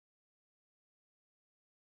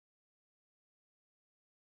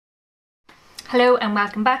Hello and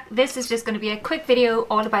welcome back. This is just going to be a quick video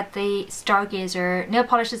all about the StarGazer nail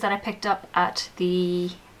polishes that I picked up at the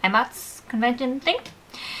IMATS convention thing.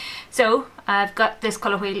 So I've got this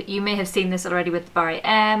colour wheel. You may have seen this already with the Bar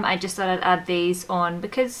M. I just thought I'd add these on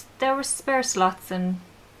because there were spare slots and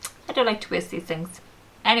I don't like to waste these things.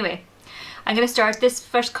 Anyway, I'm going to start. This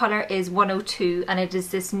first colour is 102 and it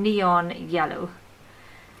is this neon yellow.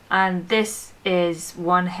 And this is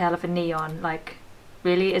one hell of a neon, like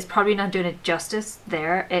really is probably not doing it justice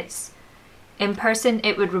there. It's in person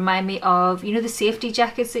it would remind me of, you know, the safety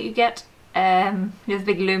jackets that you get, you know, the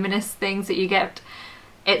big luminous things that you get.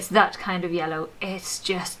 It's that kind of yellow. It's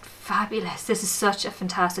just fabulous. This is such a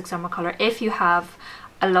fantastic summer colour. If you have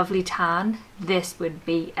a lovely tan, this would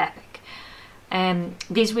be epic.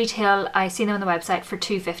 These retail, I seen them on the website for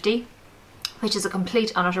 $2.50, which is a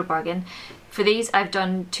complete and utter bargain. For these I've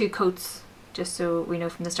done 2 coats just so we know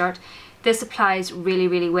from the start. This applies really,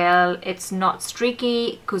 really well. It's not streaky,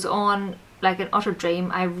 it goes on like an utter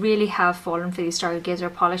dream. I really have fallen for these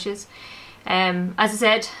StarGazer polishes. As I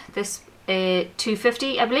said, this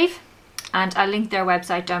 $2.50 I believe, and I'll link their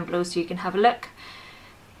website down below so you can have a look.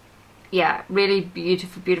 Yeah, really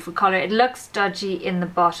beautiful, beautiful colour. It looks dodgy in the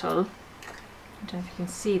bottle. I don't know if you can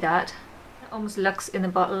see that. It almost looks in the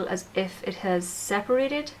bottle as if it has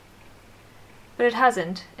separated, but it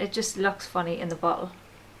hasn't. It just looks funny in the bottle.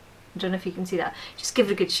 I don't know if you can see that. Just give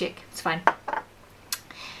it a good shake, it's fine.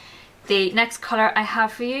 The next colour I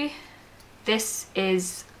have for you, this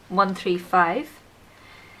is 135.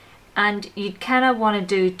 And you'd kind of want to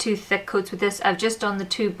do 2 thick coats with this. I've just done the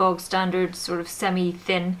 2 bog standard sort of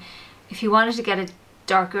semi-thin. If you wanted to get it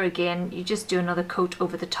darker again, you just do another coat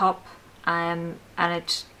over the top and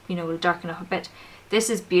it, you know, will darken up a bit. This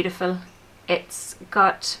is beautiful. It's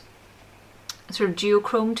got sort of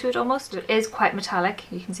duochrome to it almost. It is quite metallic.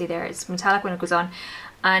 You can see there it's metallic when it goes on,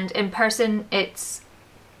 and in person it's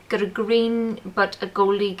got a green but a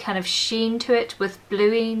goldy kind of sheen to it with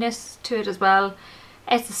bluiness to it as well.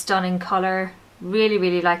 It's a stunning colour. Really,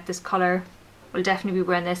 really like this colour. Will definitely be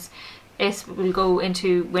wearing this. It will go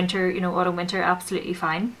into winter, you know, autumn winter absolutely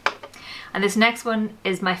fine. And this next one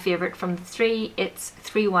is my favourite from the 3. It's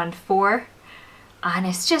 314. And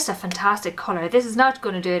it's just a fantastic colour. This is not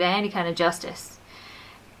going to do it any kind of justice.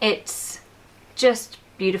 It's just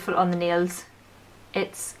beautiful on the nails.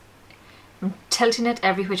 I'm tilting it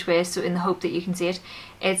every which way so in the hope that you can see it.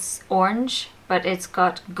 It's orange, but it's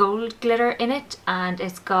got gold glitter in it, and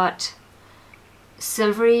it's got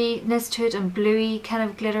silveryness to it and bluey kind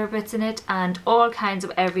of glitter bits in it, and all kinds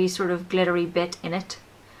of every sort of glittery bit in it.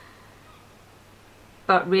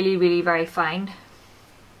 But really, really very fine.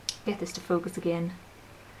 Get this to focus again.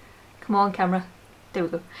 Come on, camera. There we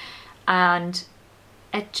go. And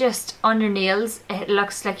it just, on your nails, it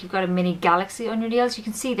looks like you've got a mini galaxy on your nails. You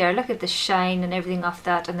can see there, look at the shine and everything off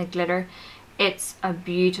that and the glitter. It's a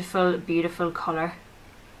beautiful, beautiful colour.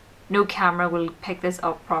 No camera will pick this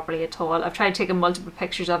up properly at all. I've tried taking multiple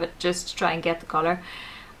pictures of it just to try and get the colour,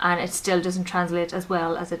 and it still doesn't translate as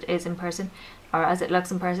well as it is in person, or as it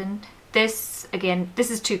looks in person. This, again,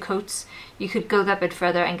 this is 2 coats. You could go that bit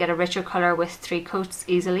further and get a richer colour with 3 coats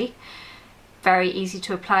easily. Very easy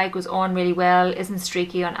to apply, goes on really well, isn't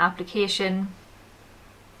streaky on application.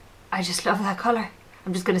 I just love that colour.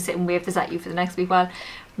 I'm just going to sit and wave this at you for the next wee while.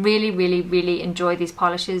 Really, really, really enjoy these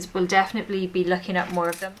polishes. We'll definitely be looking at more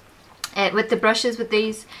of them. With the brushes with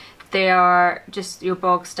these, they are just your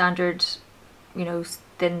bog standard, you know,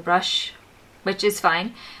 thin brush, which is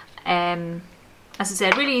fine. As I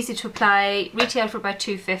said, really easy to apply, retail for about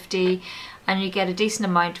 $2.50, and you get a decent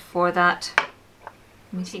amount for that.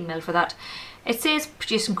 Let me see, mil for that. It says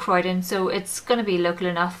produced in Croydon, so it's going to be local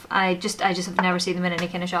enough. I just have never seen them in any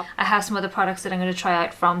kind of shop. I have some other products that I'm going to try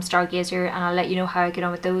out from StarGazer, and I'll let you know how I get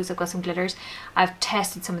on with those. I've got some glitters. I've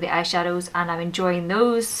tested some of the eyeshadows and I'm enjoying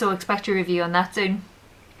those, so expect a review on that soon.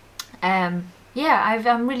 Yeah,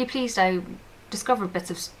 I'm really pleased I discovered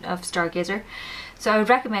bits of StarGazer. So I would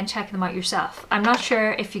recommend checking them out yourself. I'm not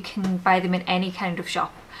sure if you can buy them in any kind of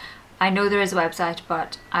shop. I know there is a website,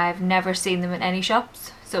 but I've never seen them in any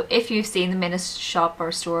shops. So if you've seen them in a shop or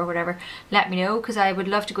a store or whatever, let me know, because I would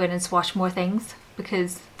love to go in and swatch more things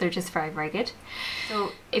because they're just very, very good.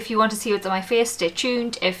 So if you want to see what's on my face, stay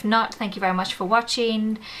tuned. If not, thank you very much for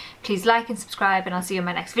watching. Please like and subscribe, and I'll see you in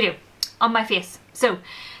my next video. On my face. So,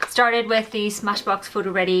 started with the Smashbox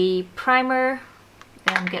Photo Ready Primer.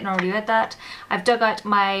 I'm getting already with that. I've dug out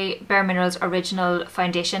my Bare Minerals original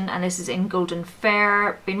foundation, and this is in Golden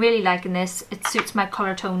Fair. Been really liking this. It suits my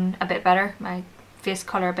colour tone a bit better, my face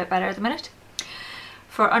colour a bit better at the minute.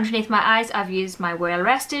 For underneath my eyes, I've used my Well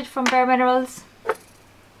Rested from Bare Minerals.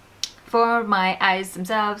 For my eyes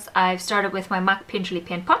themselves, I've started with my MAC Painterly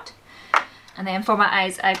Paint Pot. And then for my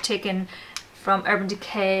eyes, I've taken from Urban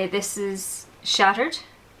Decay, this is Shattered.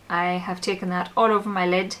 I have taken that all over my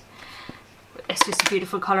lid. It's just a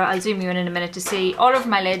beautiful colour. I'll zoom you in a minute to see. All over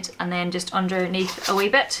my lid and then just underneath a wee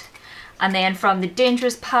bit. And then from the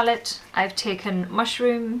Dangerous palette, I've taken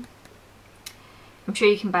Mushroom. I'm sure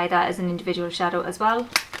you can buy that as an individual shadow as well.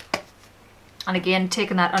 And again,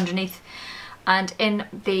 taking that underneath. And in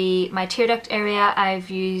my tear duct area,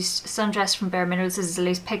 I've used Sundress from Bare Minerals. This is a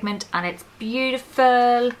loose pigment and it's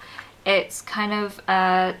beautiful. It's kind of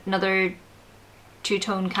another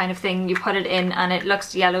two-tone kind of thing. You put it in and it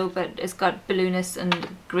looks yellow, but it's got blueness and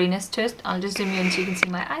greenness to it. I'll just zoom you in so you can see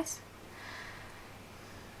my eyes.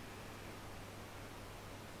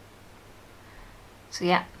 So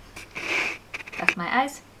yeah, that's my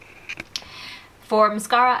eyes. For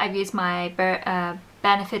mascara, I've used my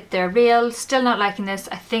Benefit They're Real. Still not liking this.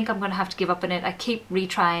 I think I'm going to have to give up on it. I keep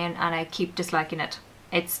retrying and I keep disliking it.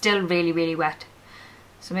 It's still really, really wet.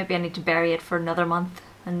 So maybe I need to bury it for another month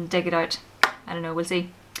and dig it out. I don't know, we'll see.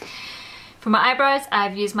 For my eyebrows,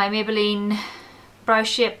 I've used my Maybelline Brow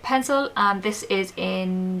Shape Pencil and this is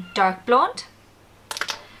in Dark Blonde.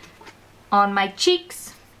 On my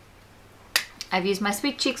cheeks, I've used my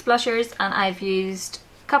Sweet Cheeks blushers and I've used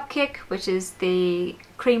Cupcake, which is the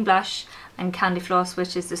cream blush, and Candy Floss,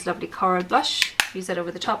 which is this lovely coral blush. Use that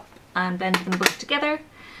over the top and blend them both together.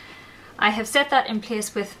 I have set that in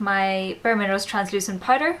place with my Bare Minerals translucent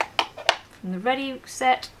powder from the Ready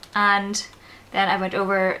set, and then I went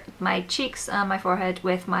over my cheeks and my forehead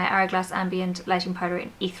with my Hourglass Ambient Lighting Powder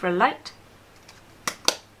in Ethereal Light.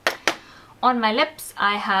 On my lips,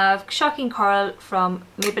 I have Shocking Coral from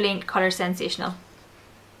Maybelline Colour Sensational,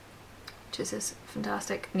 which is this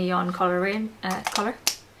fantastic neon colour.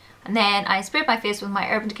 And then I sprayed my face with my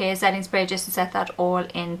Urban Decay setting spray just to set that all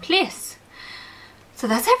in place. So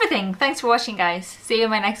that's everything. Thanks for watching, guys. See you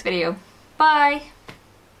in my next video. Bye!